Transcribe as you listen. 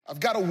I've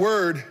got a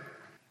word.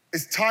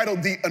 It's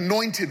titled The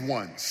Anointed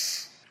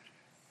Ones.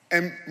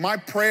 And my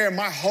prayer,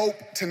 my hope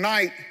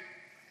tonight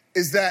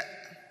is that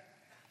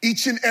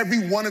each and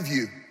every one of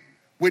you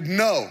would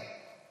know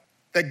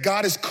that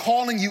God is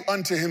calling you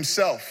unto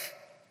himself,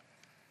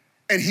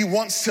 and he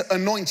wants to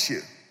anoint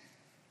you.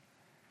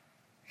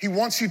 He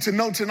wants you to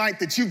know tonight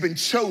that you've been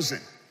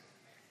chosen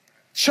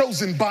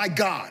by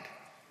God,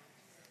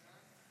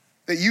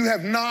 that you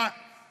have not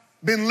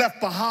been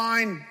left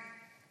behind.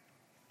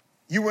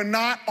 You are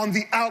not on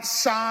the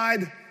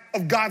outside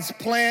of God's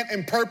plan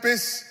and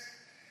purpose.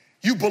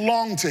 You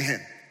belong to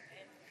him.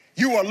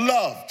 You are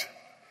loved.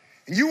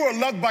 And you are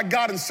loved by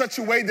God in such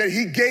a way that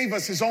he gave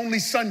us his only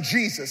son,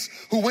 Jesus,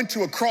 who went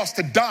to a cross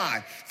to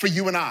die for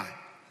you and I.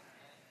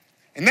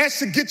 And that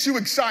should get you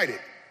excited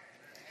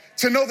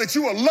to know that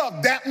you are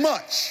loved that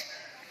much,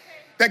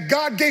 that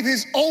God gave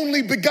his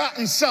only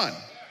begotten son,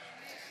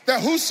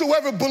 that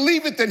whosoever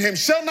believeth in him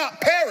shall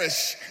not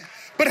perish,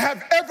 but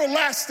have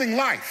everlasting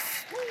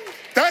life.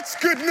 That's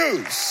good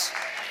news.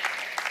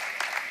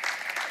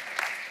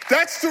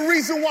 That's the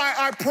reason why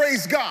I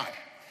praise God.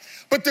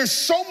 But there's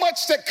so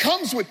much that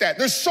comes with that.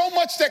 There's so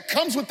much that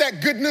comes with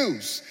that good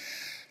news.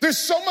 There's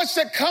so much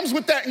that comes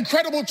with that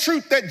incredible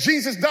truth that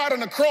Jesus died on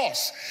the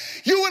cross.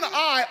 You and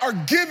I are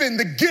given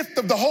the gift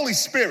of the Holy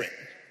Spirit.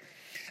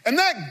 And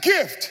that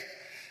gift,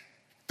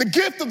 the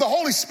gift of the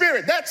Holy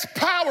Spirit, that's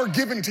power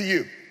given to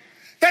you.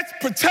 That's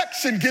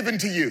protection given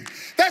to you.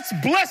 That's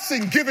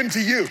blessing given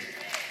to you.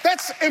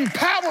 That's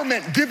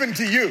empowerment given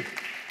to you.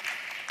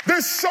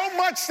 There's so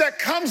much that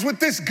comes with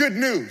this good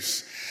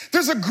news.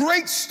 There's a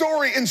great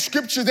story in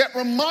scripture that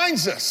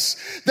reminds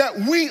us that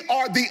we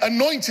are the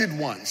anointed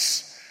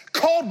ones,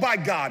 called by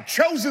God,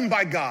 chosen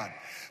by God,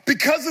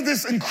 because of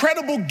this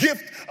incredible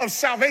gift of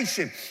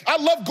salvation. I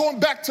love going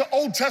back to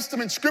Old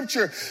Testament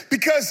scripture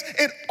because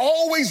it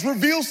always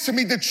reveals to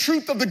me the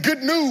truth of the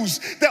good news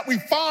that we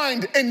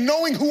find in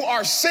knowing who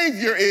our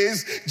Savior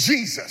is,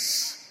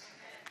 Jesus.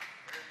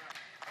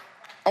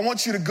 I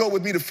want you to go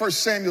with me to 1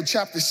 Samuel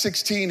chapter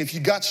 16 if you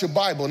got your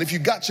Bible. And if you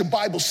got your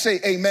Bible, say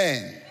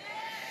amen.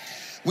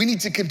 We need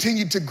to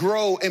continue to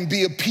grow and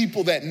be a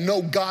people that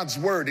know God's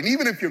word. And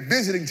even if you're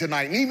visiting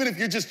tonight, and even if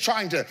you're just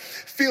trying to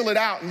feel it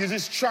out and you're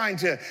just trying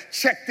to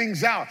check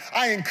things out,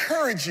 I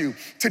encourage you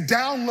to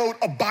download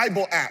a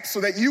Bible app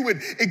so that you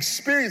would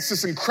experience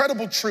this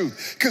incredible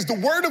truth. Because the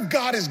word of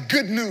God is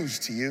good news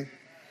to you.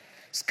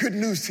 It's good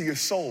news to your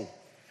soul.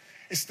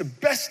 It's the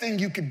best thing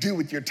you could do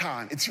with your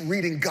time. It's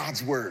reading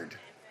God's word.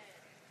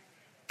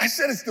 I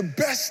said it's the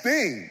best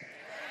thing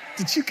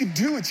that you could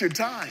do with your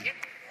time.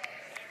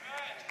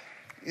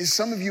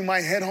 Some of you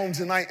might head home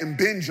tonight and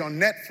binge on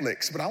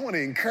Netflix, but I want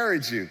to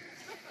encourage you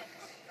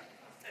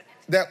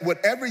that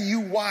whatever you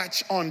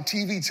watch on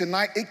TV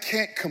tonight, it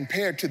can't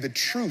compare to the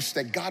truths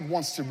that God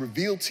wants to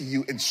reveal to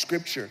you in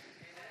Scripture.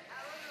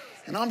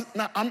 And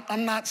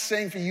I'm not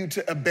saying for you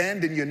to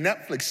abandon your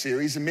Netflix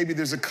series, and maybe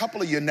there's a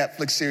couple of your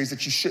Netflix series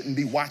that you shouldn't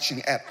be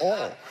watching at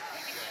all.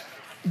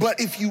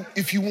 But if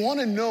you want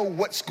to know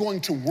what's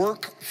going to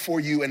work for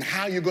you and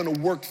how you're going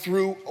to work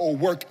through or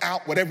work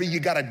out whatever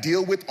you got to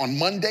deal with on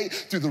Monday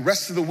through the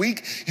rest of the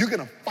week, you're going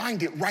to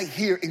find it right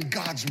here in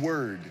God's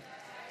word.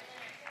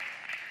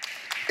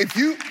 If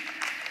you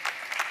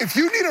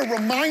need a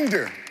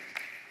reminder,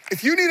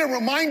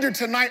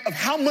 tonight of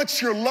how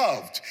much you're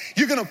loved,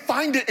 you're going to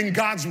find it in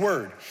God's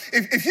word.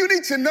 If you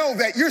need to know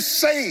that you're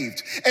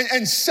saved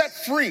and set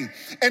free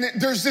and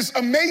there's this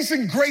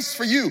amazing grace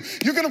for you,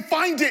 you're going to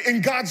find it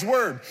in God's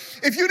word.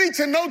 If you need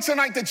to know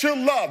tonight that you're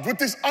loved with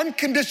this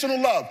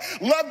unconditional love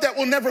that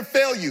will never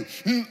fail you,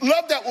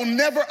 love that will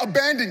never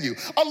abandon you,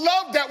 a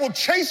love that will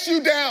chase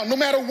you down no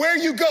matter where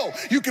you go,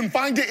 you can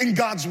find it in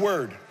God's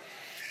word.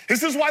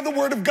 This is why the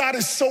word of God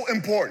is so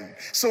important.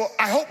 So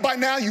I hope by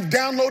now you've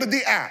downloaded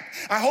the app.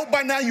 I hope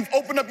by now you've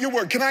opened up your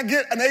word. Can I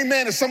get an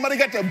amen if somebody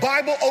got their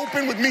Bible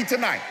open with me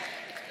tonight?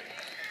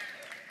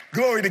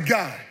 Glory to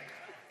God.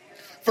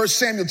 1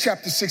 Samuel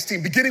chapter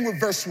 16, beginning with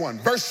verse 1.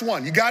 Verse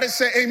 1, you got it?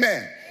 Say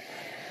amen.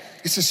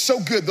 This is so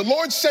good. The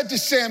Lord said to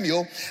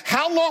Samuel,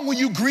 how long will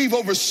you grieve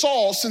over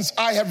Saul since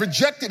I have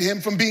rejected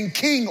him from being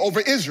king over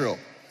Israel?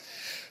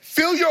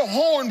 Fill your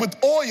horn with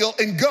oil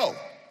and go.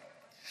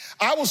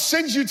 I will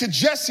send you to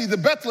Jesse the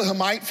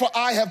Bethlehemite, for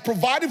I have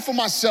provided for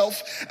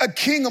myself a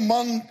king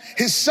among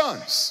his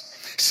sons.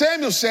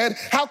 Samuel said,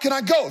 how can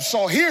I go?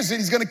 Saul hears it,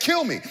 he's going to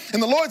kill me.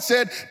 And the Lord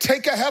said,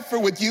 take a heifer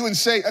with you and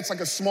say, that's like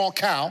a small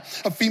cow,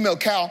 a female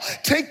cow.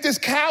 Take this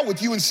cow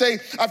with you and say,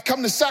 I've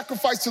come to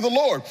sacrifice to the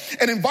Lord.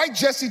 And invite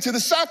Jesse to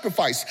the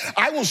sacrifice.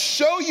 I will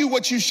show you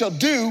what you shall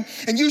do,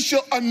 and you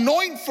shall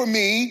anoint for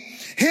me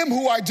him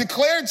who I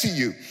declared to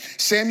you.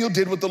 Samuel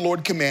did what the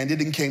Lord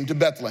commanded and came to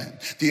Bethlehem.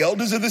 The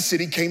elders of the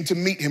city came to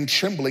meet him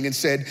trembling and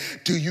said,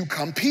 do you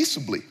come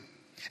peaceably?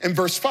 And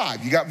verse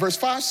 5, you got verse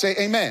 5? Say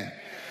amen.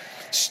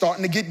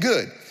 Starting to get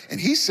good. And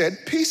he said,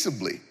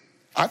 peaceably.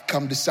 I've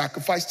come to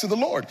sacrifice to the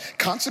Lord.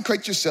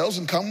 Consecrate yourselves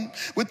and come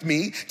with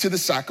me to the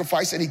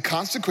sacrifice. And he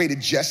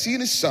consecrated Jesse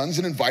and his sons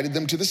and invited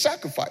them to the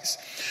sacrifice.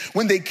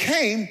 When they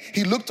came,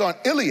 he looked on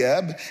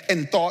Eliab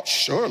and thought,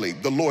 surely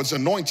the Lord's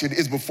anointed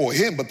is before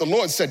him. But the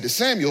Lord said to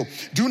Samuel,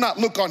 do not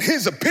look on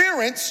his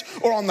appearance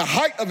or on the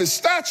height of his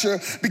stature,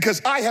 because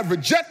I have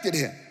rejected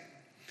him.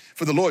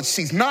 For the Lord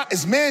sees not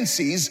as man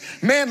sees.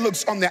 Man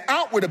looks on the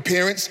outward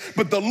appearance,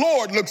 but the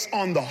Lord looks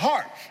on the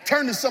heart.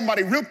 Turn to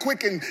somebody real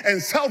quick and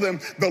tell them,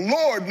 the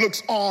Lord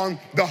looks on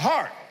the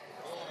heart.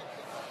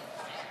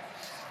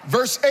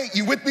 Verse 8,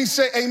 you with me?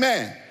 Say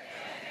amen.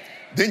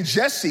 Then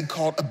Jesse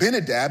called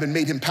Abinadab and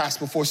made him pass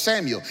before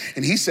Samuel.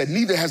 And he said,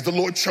 neither has the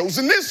Lord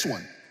chosen this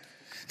one.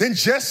 Then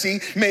Jesse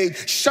made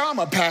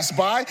Shammah pass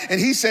by, and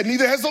he said,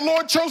 neither has the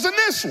Lord chosen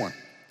this one.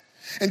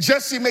 And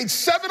Jesse made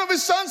 7 of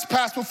his sons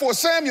pass before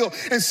Samuel.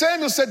 And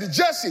Samuel said to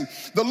Jesse,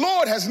 the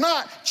Lord has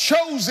not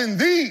chosen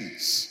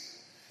these.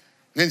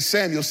 Then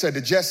Samuel said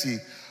to Jesse,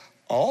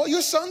 all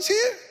your sons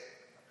here?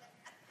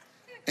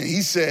 And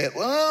he said,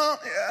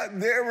 well,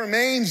 there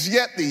remains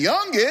yet the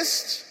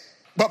youngest,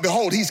 but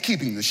behold, he's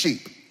keeping the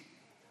sheep.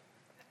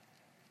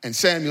 And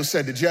Samuel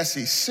said to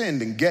Jesse,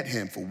 send and get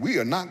him, for we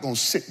are not going to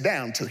sit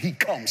down till he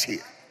comes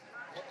here.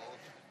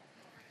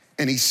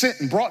 And he sent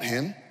and brought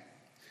him.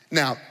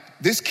 Now,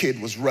 this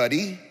kid was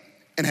ruddy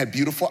and had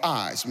beautiful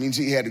eyes. It means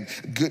he had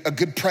a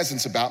good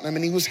presence about him,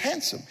 and he was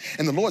handsome.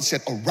 And the Lord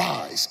said,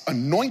 arise,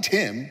 anoint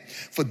him,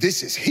 for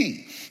this is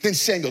he. Then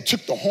Samuel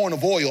took the horn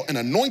of oil and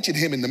anointed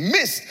him in the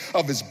midst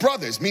of his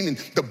brothers, meaning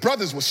the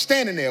brothers were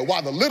standing there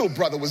while the little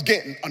brother was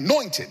getting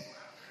anointed.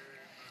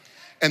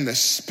 And the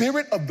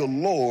Spirit of the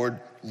Lord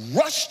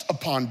rushed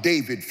upon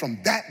David from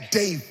that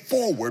day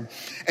forward,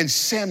 and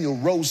Samuel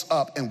rose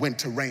up and went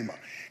to Ramah.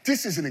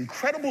 This is an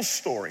incredible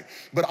story,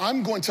 but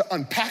I'm going to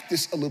unpack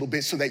this a little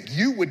bit so that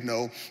you would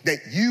know that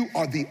you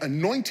are the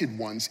anointed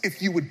ones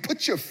if you would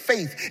put your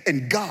faith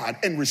in God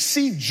and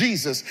receive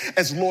Jesus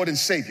as Lord and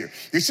Savior.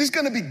 This is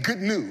going to be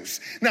good news.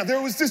 Now,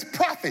 there was this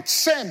prophet,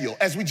 Samuel,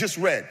 as we just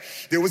read.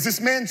 There was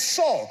this man,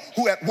 Saul,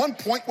 who at one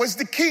point was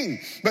the king,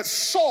 but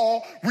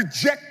Saul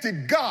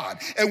rejected God.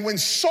 And when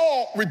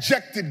Saul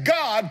rejected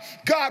God,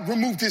 God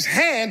removed his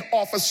hand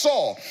off of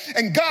Saul.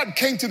 And God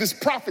came to this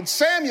prophet,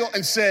 Samuel,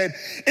 and said,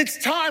 it's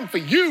time for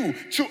you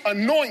to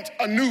anoint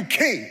a new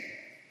king.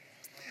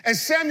 And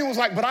Samuel was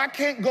like, but I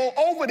can't go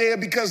over there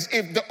because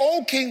if the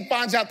old king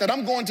finds out that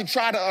I'm going to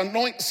try to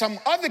anoint some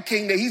other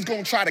king, that he's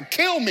going to try to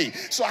kill me.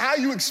 So how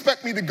you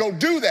expect me to go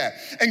do that?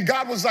 And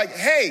God was like,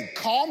 hey,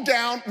 calm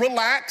down,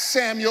 relax,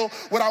 Samuel.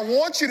 What I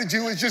want you to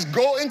do is just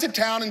go into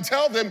town and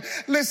tell them,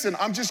 listen,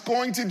 I'm just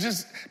going to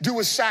just do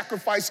a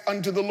sacrifice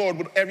unto the Lord.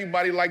 Would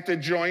everybody like to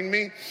join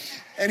me?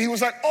 And he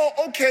was like, oh,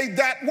 okay,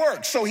 that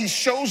works. So he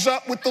shows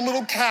up with the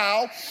little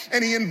cow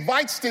and he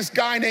invites this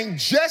guy named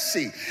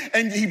Jesse.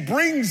 And he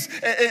brings,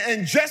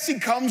 and Jesse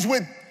comes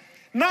with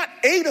not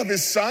 8 of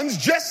his sons,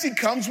 Jesse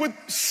comes with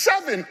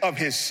 7 of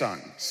his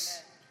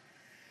sons.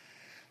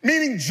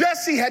 Meaning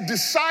Jesse had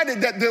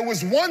decided that there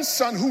was one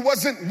son who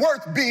wasn't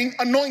worth being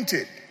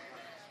anointed.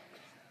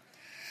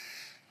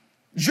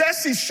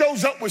 Jesse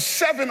shows up with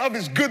 7 of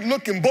his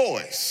good-looking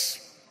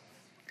boys.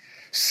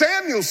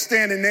 Samuel's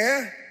standing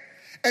there.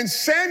 And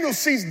Samuel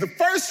sees the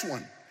first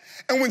one.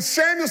 And when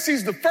Samuel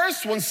sees the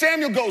first one,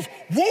 Samuel goes,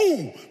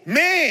 whoa,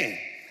 man,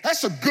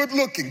 that's a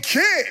good-looking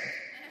kid.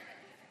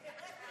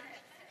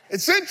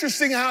 It's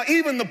interesting how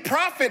even the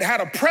prophet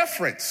had a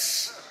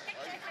preference.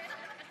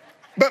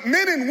 But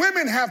men and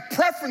women have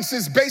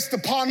preferences based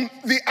upon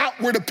the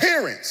outward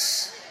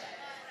appearance.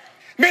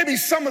 Maybe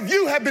some of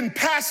you have been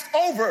passed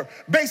over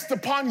based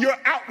upon your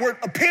outward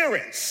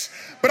appearance.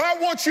 But I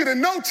want you to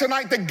know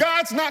tonight that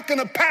God's not going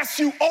to pass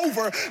you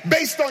over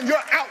based on your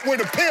outward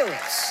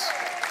appearance.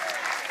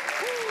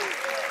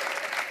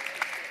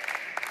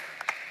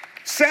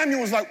 Samuel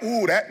was like,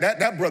 ooh,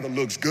 that brother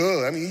looks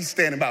good. I mean, he's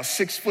standing about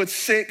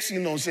 6'6", you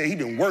know what I'm saying? He's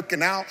been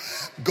working out,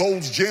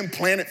 Gold's Gym,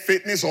 Planet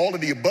Fitness, all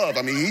of the above.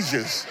 I mean,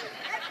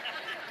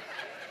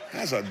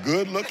 that's a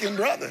good-looking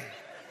brother.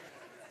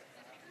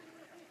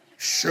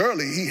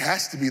 Surely he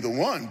has to be the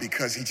one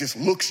because he just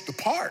looks the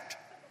part.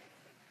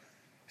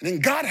 And then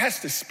God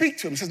has to speak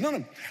to him. He says,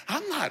 no,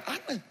 I'm not.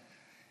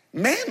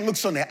 Man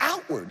looks on the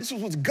outward. This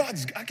is what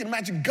I can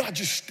imagine God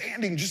just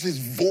standing, just his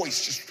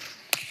voice just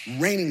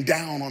raining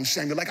down on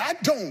Samuel. Like, I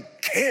don't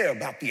care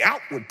about the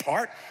outward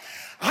part.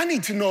 I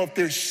need to know if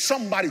there's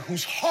somebody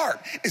whose heart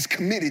is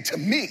committed to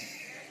me.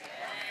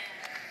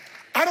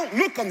 I don't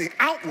look on the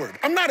outward.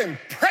 I'm not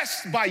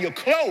impressed by your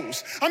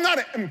clothes. I'm not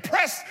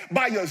impressed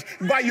by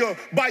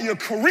your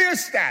career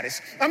status.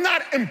 I'm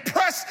not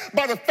impressed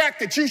by the fact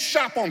that you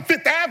shop on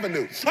Fifth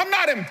Avenue. I'm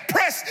not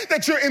impressed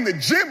that you're in the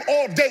gym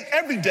all day,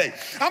 every day.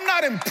 I'm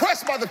not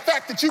impressed by the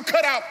fact that you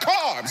cut out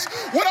carbs.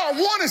 What I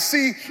want to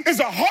see is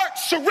a heart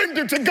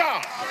surrendered to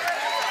God.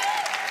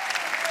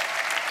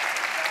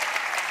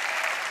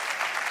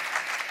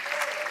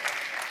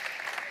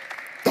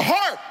 The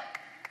heart.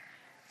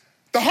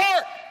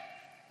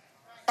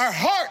 Our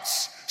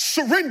hearts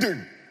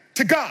surrendered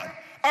to God.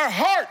 Our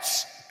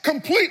hearts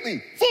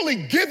completely,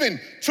 fully given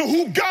to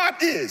who God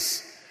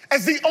is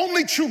as the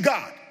only true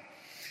God.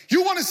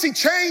 You want to see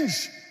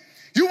change?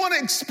 You want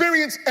to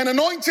experience an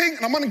anointing?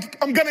 And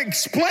I'm going to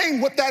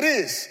explain what that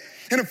is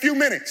in a few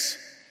minutes.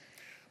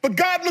 But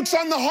God looks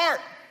on the heart.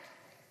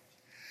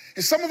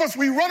 And some of us,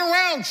 we run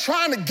around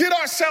trying to get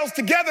ourselves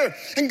together.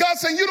 And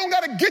God's saying, you don't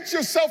got to get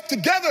yourself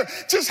together.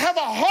 Just have a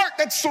heart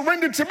that's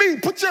surrendered to me.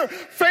 Put your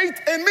faith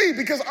in me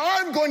because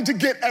I'm going to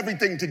get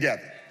everything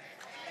together.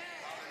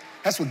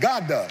 That's what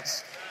God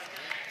does.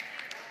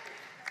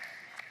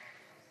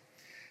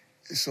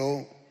 And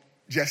so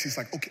Jesse's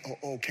like,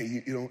 okay,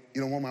 you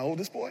don't want my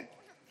oldest boy?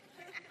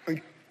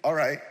 All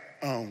right.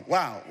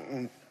 Wow.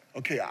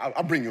 Okay,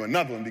 I'll bring you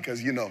another one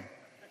because,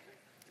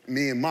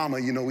 me and mama,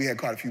 we had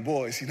quite a few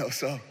boys,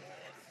 so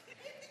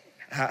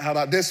how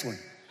about this one?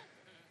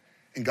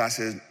 And God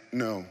says,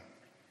 no.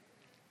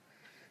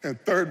 And the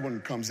third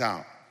one comes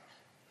out,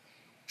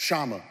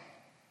 Shammah.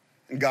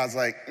 And God's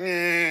like,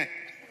 eh.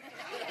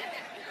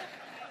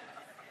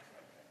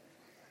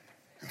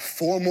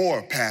 4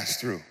 more passed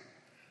through.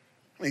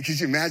 I mean, could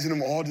you imagine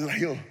them all just like,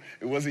 yo,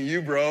 it wasn't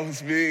you, bro,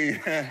 it's me.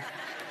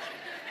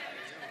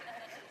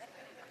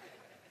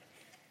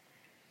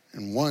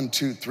 And 1,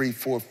 2, 3,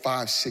 4,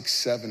 5, 6,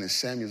 7, and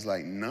Samuel's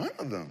like, none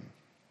of them.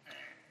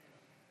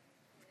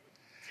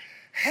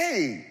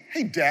 Hey,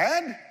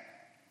 Dad,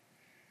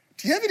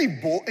 do you have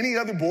any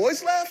other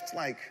boys left?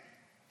 Like,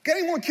 got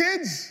any more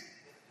kids?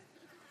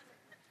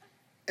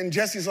 And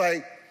Jesse's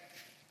like,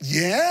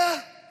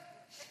 yeah.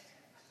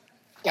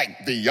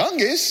 Like the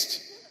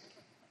youngest,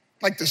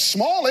 like the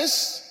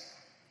smallest,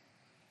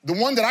 the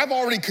one that I've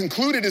already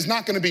concluded is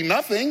not going to be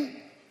nothing.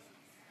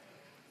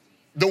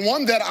 The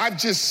one that I've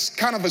just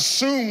kind of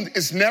assumed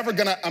is never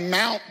going to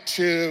amount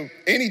to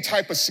any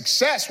type of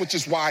success, which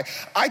is why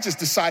I just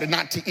decided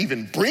not to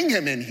even bring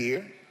him in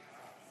here.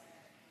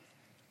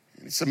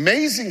 It's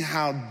amazing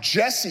how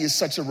Jesse is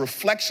such a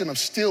reflection of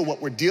still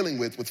what we're dealing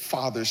with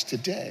fathers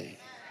today.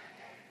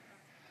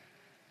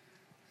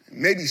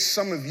 Maybe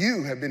some of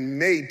you have been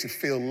made to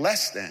feel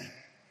less than.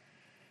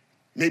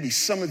 Maybe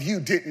some of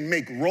you didn't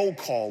make roll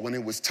call when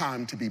it was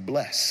time to be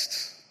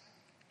blessed.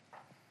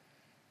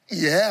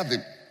 Yeah,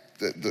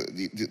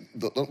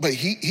 but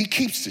he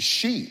keeps the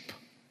sheep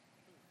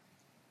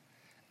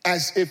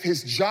as if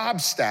his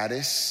job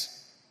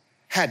status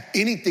had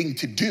anything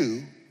to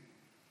do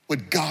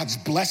with God's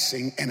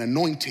blessing and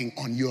anointing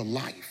on your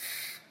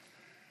life.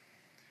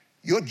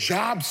 Your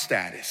job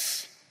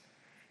status,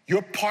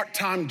 your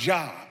part-time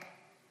job,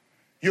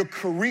 your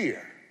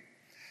career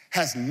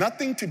has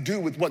nothing to do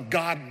with what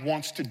God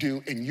wants to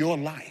do in your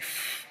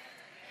life.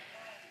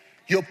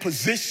 Your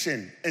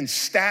position and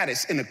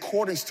status in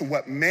accordance to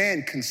what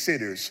man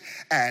considers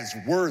as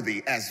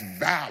worthy, as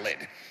valid,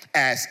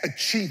 as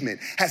achievement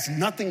has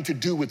nothing to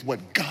do with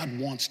what God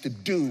wants to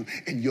do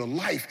in your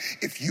life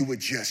if you would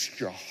just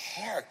your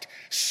heart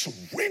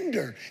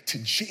surrender to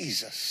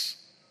Jesus.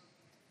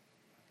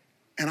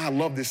 And I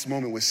love this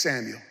moment with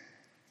Samuel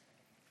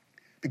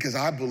because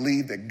I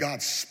believe that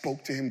God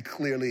spoke to him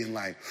clearly and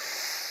like,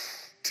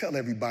 tell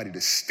everybody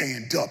to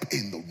stand up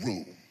in the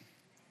room.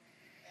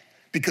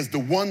 Because the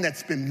one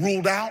that's been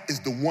ruled out is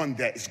the one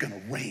that is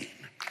gonna reign.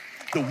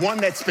 The one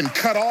that's been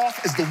cut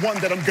off is the one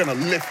that I'm gonna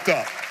lift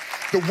up.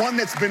 The one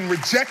that's been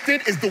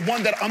rejected is the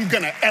one that I'm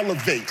gonna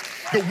elevate.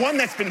 The one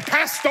that's been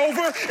passed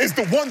over is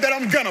the one that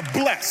I'm gonna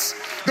bless.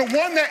 The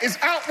one that is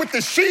out with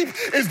the sheep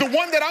is the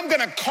one that I'm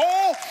gonna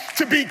call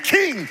to be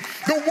king.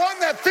 The one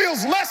that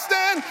feels less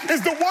than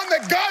is the one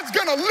that God's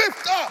gonna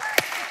lift up.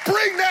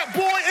 Bring that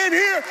boy in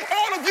here.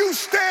 All of you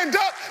stand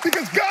up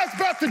because God's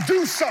about to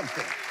do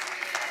something.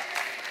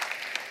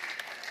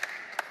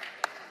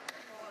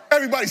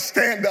 Everybody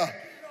stand up.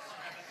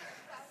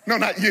 No,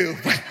 not you.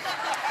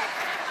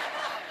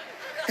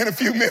 In a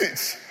few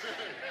minutes.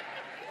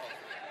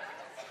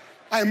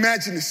 I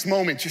imagine this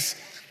moment, just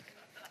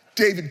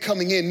David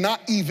coming in,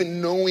 not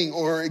even knowing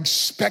or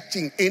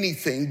expecting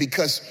anything,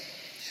 because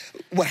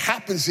what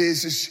happens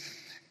is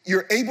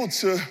you're able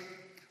to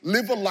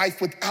live a life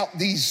without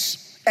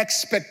these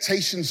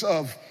expectations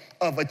of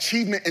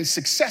achievement and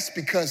success,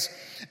 because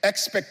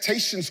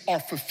expectations are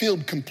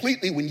fulfilled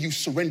completely when you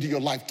surrender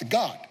your life to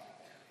God.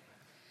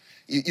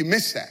 You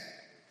miss that.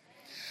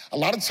 A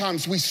lot of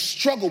times we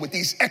struggle with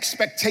these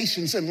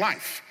expectations in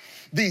life,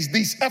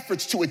 these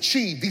efforts to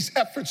achieve, these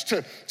efforts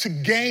to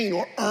gain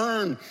or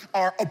earn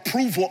our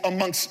approval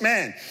amongst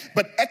man.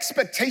 But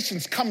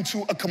expectations come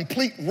to a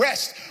complete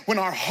rest when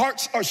our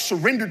hearts are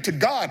surrendered to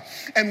God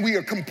and we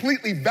are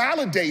completely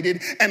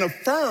validated and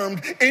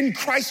affirmed in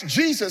Christ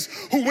Jesus,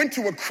 who went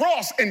to a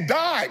cross and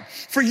died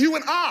for you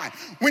and I.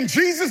 When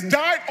Jesus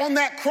died on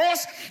that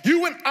cross,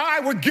 you and I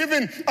were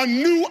given a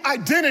new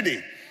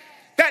identity.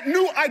 That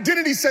new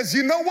identity says,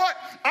 you know what?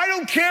 I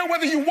don't care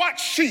whether you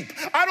watch sheep.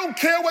 I don't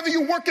care whether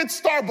you work at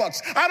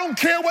Starbucks. I don't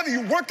care whether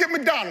you work at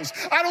McDonald's.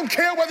 I don't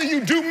care whether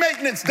you do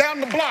maintenance down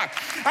the block.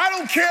 I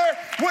don't care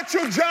what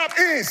your job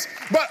is.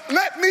 But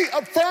let me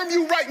affirm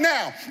you right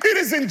now. It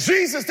is in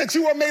Jesus that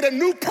you are made a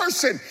new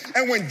person.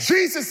 And when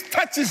Jesus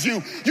touches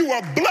you, you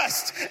are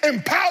blessed,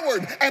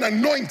 empowered, and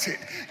anointed.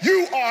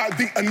 You are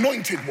the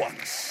anointed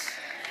ones.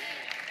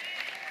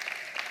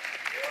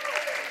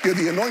 You're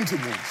the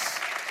anointed ones.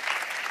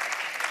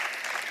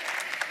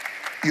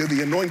 You're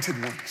the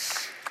anointed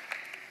ones.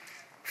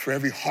 For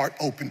every heart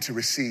open to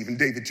receive. And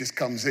David just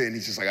comes in.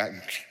 He's just like, I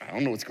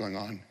don't know what's going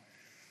on.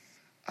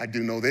 I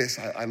do know this.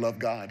 I love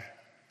God.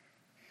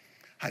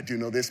 I do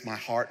know this. My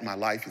heart, my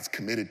life is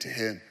committed to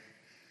him.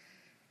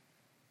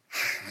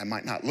 I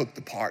might not look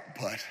the part,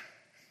 but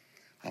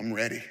I'm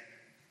ready.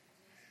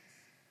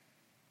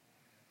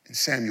 And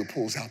Samuel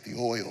pulls out the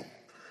oil,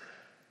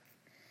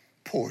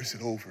 pours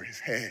it over his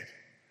head.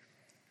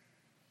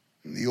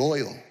 And the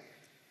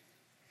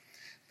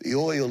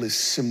oil is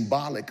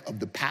symbolic of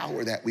the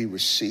power that we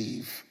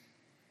receive,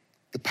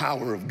 the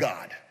power of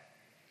God.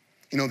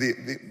 You know,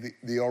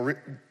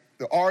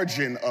 the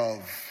origin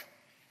of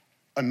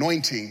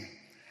anointing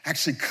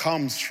actually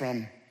comes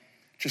from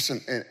just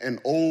an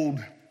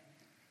old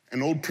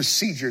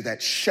procedure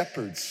that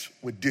shepherds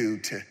would do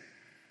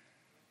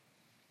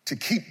to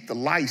keep the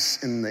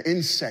lice and the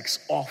insects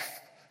off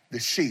the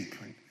sheep,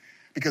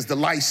 because the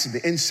lice and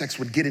the insects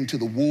would get into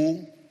the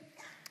wool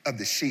of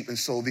the sheep. And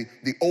so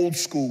the old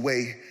school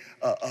way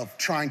of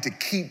trying to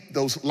keep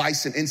those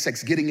lice and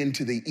insects getting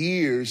into the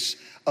ears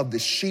of the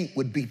sheep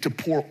would be to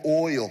pour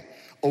oil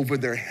over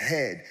their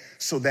head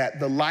so that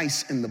the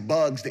lice and the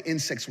bugs, the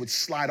insects would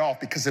slide off,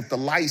 because if the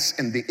lice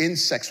and the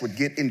insects would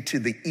get into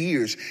the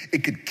ears,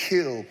 it could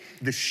kill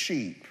the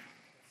sheep.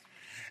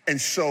 And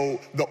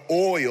so the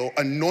oil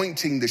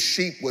anointing the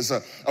sheep was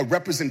a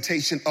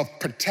representation of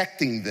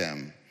protecting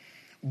them,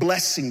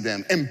 blessing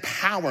them,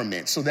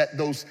 empowerment, so that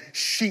those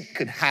sheep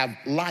could have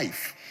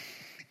life.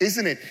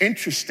 Isn't it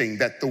interesting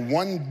that the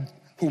one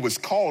who was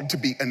called to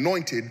be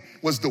anointed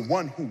was the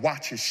one who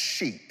watches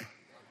sheep?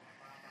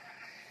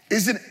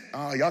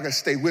 Y'all gotta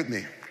stay with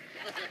me.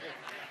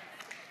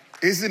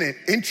 Isn't it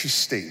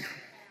interesting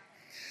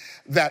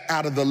that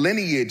out of the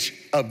lineage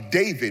of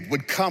David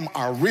would come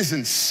our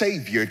risen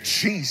Savior,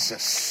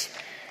 Jesus?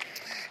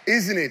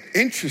 Isn't it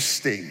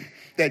interesting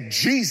that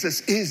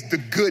Jesus is the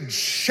good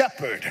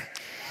shepherd?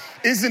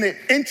 Isn't it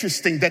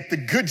interesting that the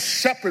good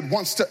shepherd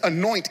wants to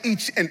anoint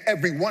each and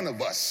every one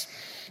of us?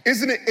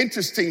 Isn't it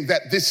interesting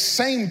that this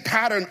same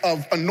pattern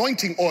of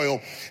anointing oil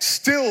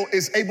still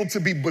is able to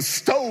be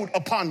bestowed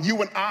upon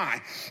you and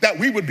I, that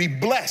we would be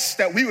blessed,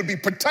 that we would be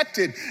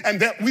protected, and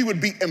that we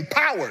would be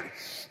empowered?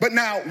 But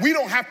now we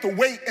don't have to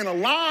wait in a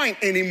line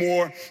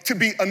anymore to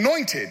be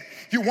anointed.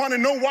 You want to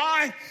know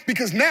why?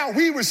 Because now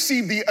we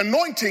receive the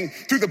anointing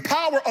through the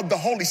power of the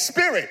Holy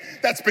Spirit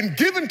that's been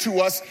given to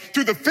us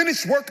through the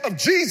finished work of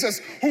Jesus,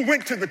 who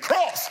went to the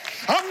cross.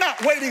 I'm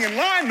not waiting in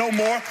line no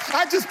more.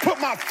 I just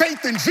put my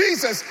faith in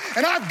Jesus,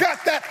 and I've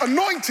got that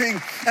anointing,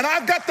 and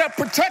I've got that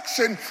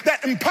protection,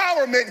 that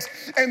empowerment,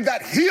 and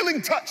that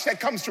healing touch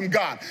that comes from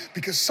God.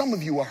 Because some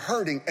of you are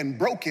hurting and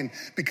broken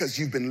because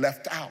you've been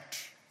left out.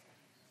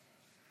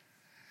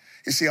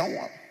 You see,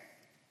 I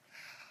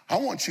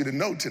want you to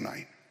know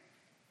tonight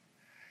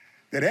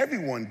that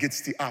everyone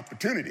gets the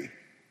opportunity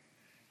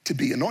to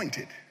be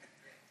anointed.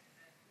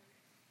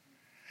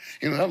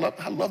 You know,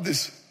 I love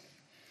this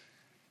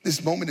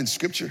moment in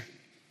Scripture.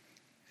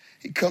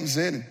 He comes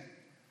in, and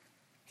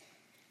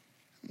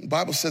the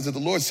Bible says that the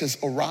Lord says,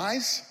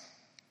 arise,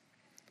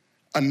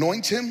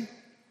 anoint him,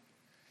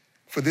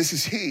 for this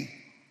is he.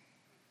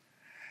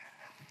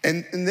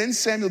 And then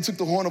Samuel took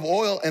the horn of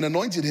oil and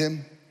anointed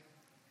him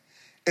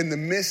in the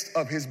midst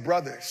of his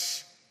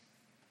brothers.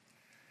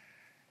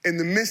 In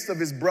the midst of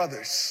his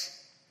brothers.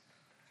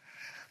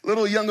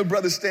 Little younger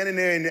brother standing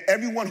there, and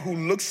everyone who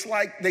looks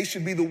like they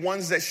should be the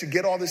ones that should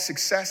get all the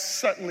success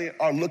suddenly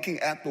are looking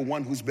at the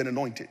one who's been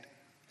anointed.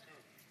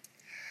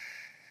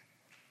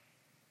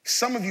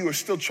 Some of you are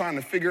still trying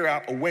to figure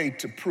out a way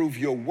to prove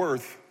your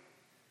worth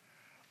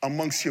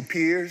amongst your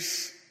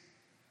peers,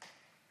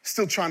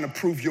 still trying to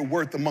prove your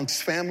worth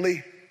amongst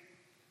family,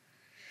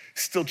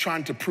 still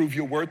trying to prove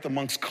your worth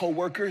amongst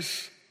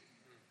coworkers,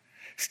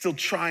 still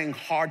trying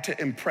hard to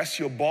impress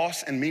your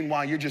boss, and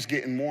meanwhile you're just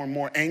getting more and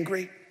more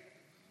angry.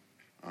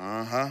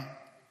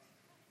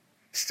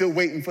 Still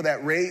waiting for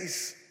that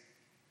raise,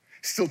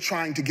 still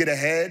trying to get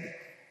ahead,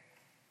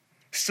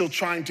 still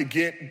trying to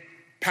get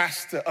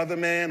past the other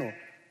man or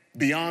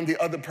beyond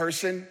the other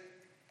person.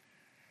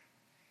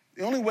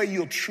 The only way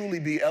you'll truly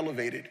be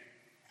elevated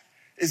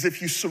is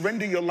if you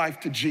surrender your life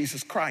to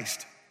Jesus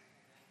Christ.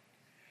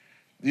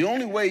 The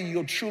only way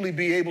you'll truly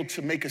be able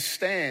to make a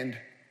stand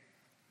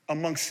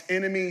amongst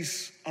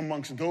enemies,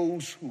 amongst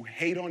those who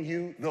hate on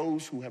you,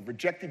 those who have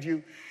rejected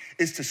you,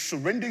 is to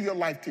surrender your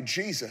life to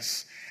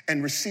Jesus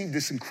and receive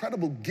this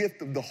incredible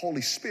gift of the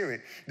Holy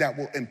Spirit that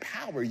will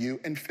empower you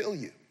and fill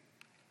you.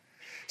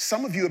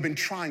 Some of you have been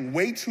trying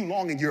way too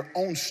long in your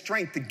own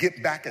strength to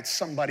get back at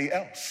somebody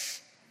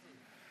else.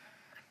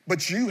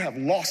 But you have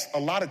lost a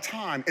lot of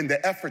time in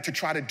the effort to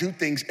try to do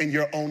things in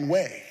your own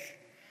way.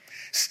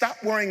 Stop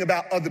worrying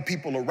about other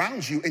people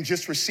around you and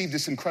just receive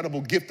this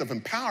incredible gift of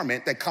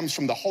empowerment that comes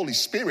from the Holy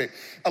Spirit.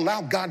 Allow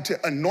God to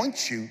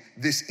anoint you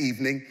this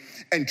evening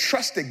and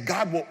trust that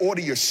God will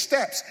order your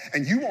steps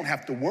and you won't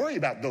have to worry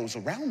about those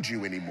around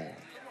you anymore.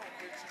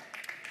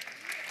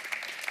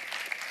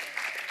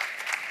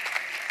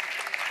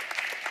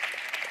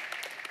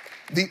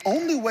 The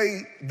only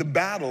way the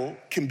battle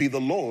can be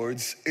the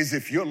Lord's is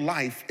if your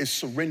life is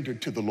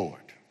surrendered to the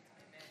Lord.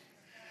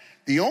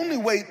 The only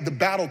way the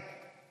battle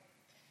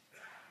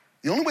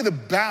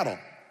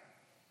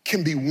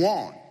can be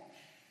won,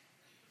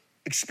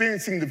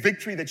 experiencing the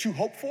victory that you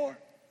hope for,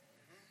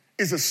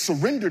 is a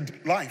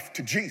surrendered life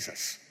to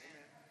Jesus.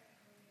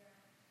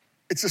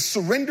 It's a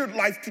surrendered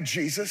life to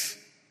Jesus,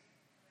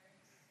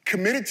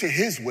 committed to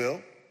his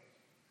will,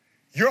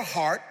 your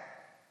heart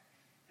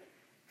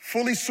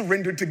fully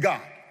surrendered to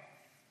God.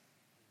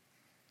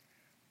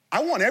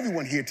 I want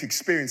everyone here to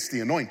experience the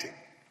anointing.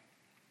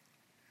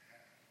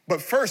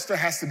 But first, there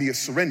has to be a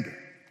surrender.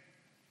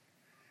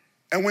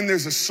 And when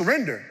there's a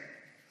surrender,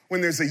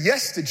 when there's a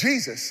yes to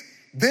Jesus,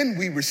 then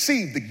we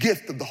receive the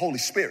gift of the Holy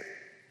Spirit.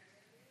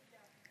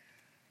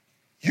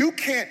 You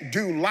can't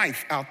do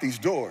life out these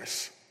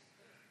doors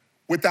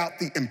without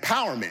the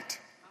empowerment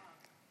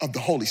of the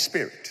Holy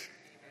Spirit.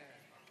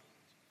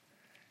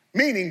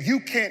 Meaning you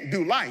can't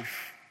do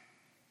life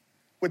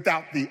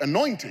without the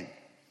anointing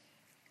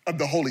of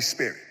the Holy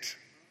Spirit.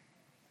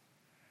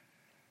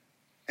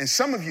 And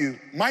some of you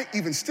might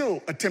even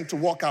still attempt to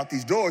walk out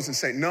these doors and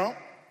say, no,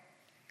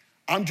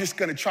 I'm just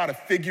gonna try to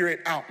figure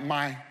it out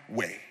my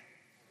way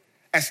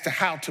as to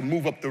how to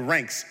move up the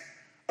ranks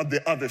of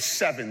the other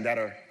 7 that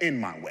are in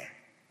my way.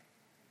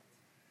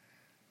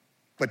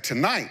 But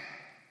tonight,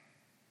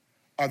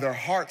 are their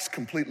hearts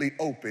completely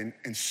open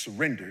and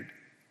surrendered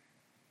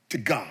to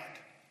God?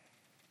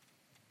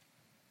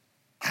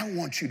 I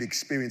want you to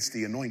experience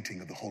the anointing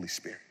of the Holy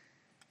Spirit.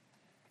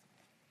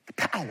 The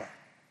power,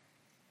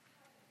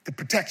 the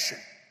protection,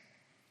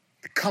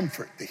 the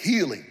comfort, the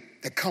healing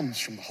that comes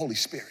from the Holy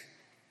Spirit.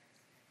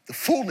 The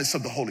fullness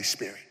of the Holy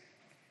Spirit.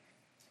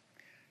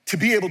 To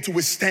be able to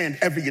withstand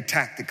every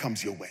attack that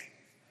comes your way.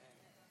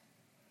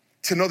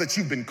 To know that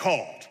you've been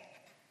called.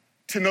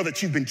 To know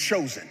that you've been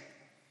chosen.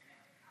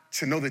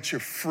 To know that you're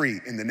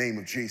free in the name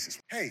of Jesus.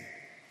 Hey,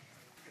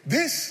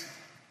 this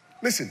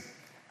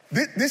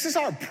is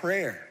our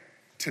prayer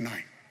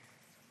tonight.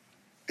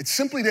 It's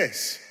simply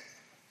this.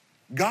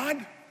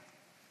 God,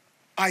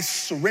 I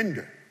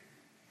surrender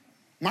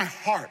my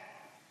heart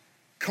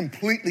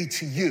completely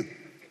to you.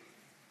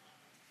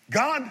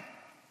 God,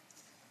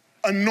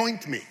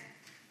 anoint me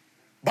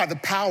by the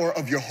power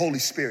of your Holy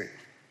Spirit.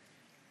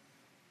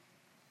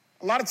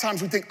 A lot of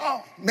times we think,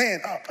 oh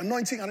man,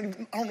 anointing, I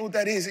don't know what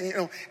that is.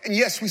 And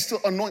yes, we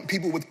still anoint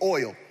people with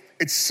oil.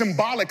 It's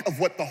symbolic of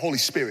what the Holy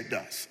Spirit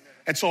does.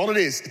 That's all it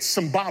is. It's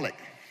symbolic.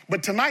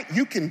 But tonight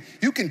you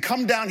can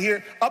come down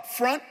here up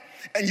front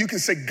and you can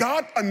say,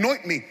 God,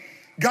 anoint me.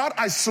 God,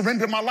 I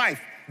surrender my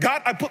life.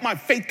 God, I put my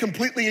faith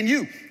completely in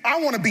you. I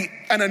want to be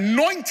an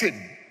anointed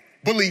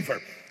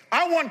believer.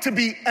 I want to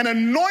be an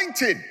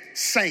anointed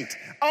saint.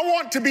 I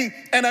want to be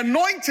an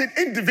anointed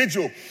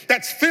individual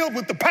that's filled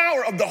with the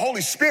power of the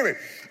Holy Spirit.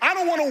 I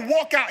don't want to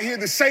walk out here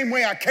the same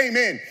way I came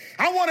in.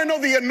 I want to know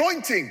the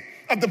anointing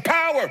of the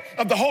power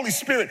of the Holy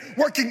Spirit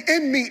working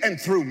in me and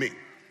through me.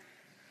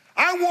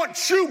 I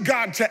want you,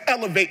 God, to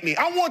elevate me.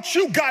 I want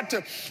you, God,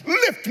 to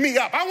lift me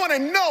up. I want to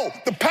know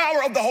the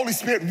power of the Holy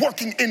Spirit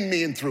working in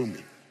me and through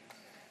me.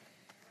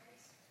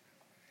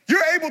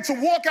 You're able to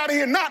walk out of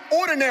here not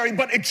ordinary,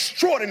 but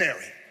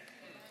extraordinary.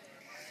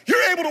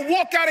 You're able to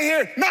walk out of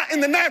here not in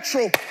the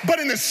natural, but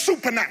in the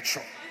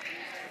supernatural.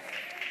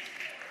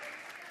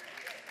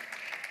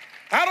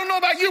 I don't know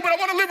about you, but I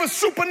want to live a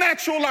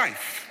supernatural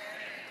life.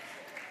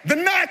 The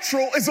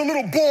natural is a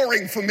little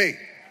boring for me.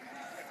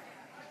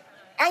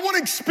 I want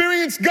to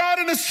experience God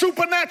in a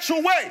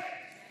supernatural way.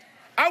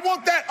 I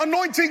want that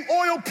anointing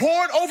oil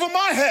poured over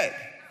my head.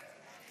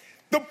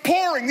 The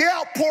pouring, the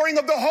outpouring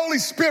of the Holy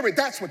Spirit,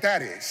 that's what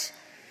that is.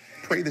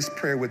 Pray this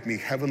prayer with me.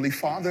 Heavenly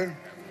Father,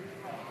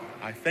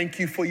 I thank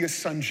you for your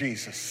son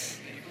Jesus,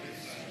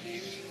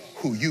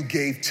 who you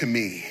gave to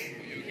me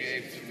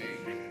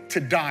to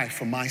die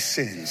for my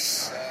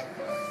sins.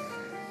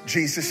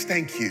 Jesus,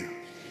 thank you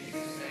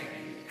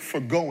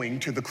for going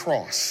to the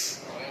cross.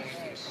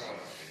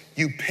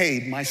 You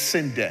paid my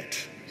sin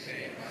debt.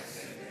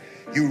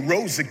 You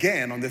rose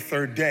again on the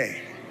 3rd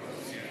day.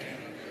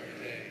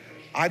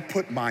 I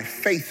put my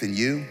faith in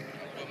you,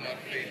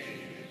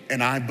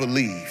 and I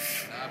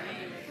believe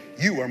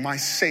you are my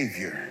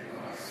Savior.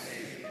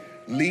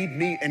 Lead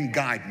me and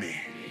guide me.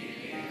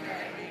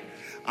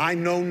 I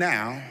know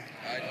now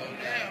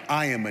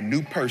I am a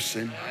new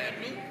person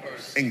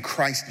in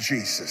Christ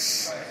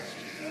Jesus.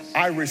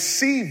 I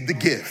receive the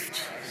gift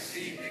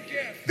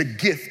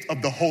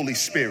of the Holy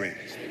Spirit.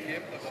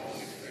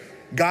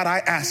 God, I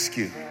ask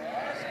you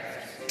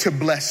to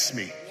bless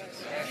me,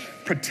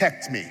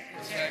 protect me,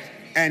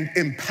 and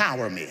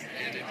empower me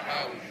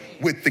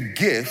with the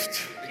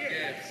gift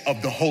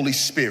of the Holy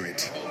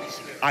Spirit.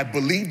 I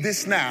believe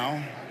this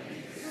now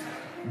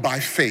by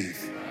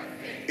faith.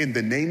 In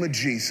the name of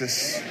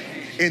Jesus,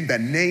 in the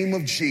name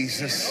of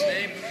Jesus,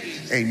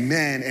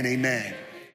 amen and amen.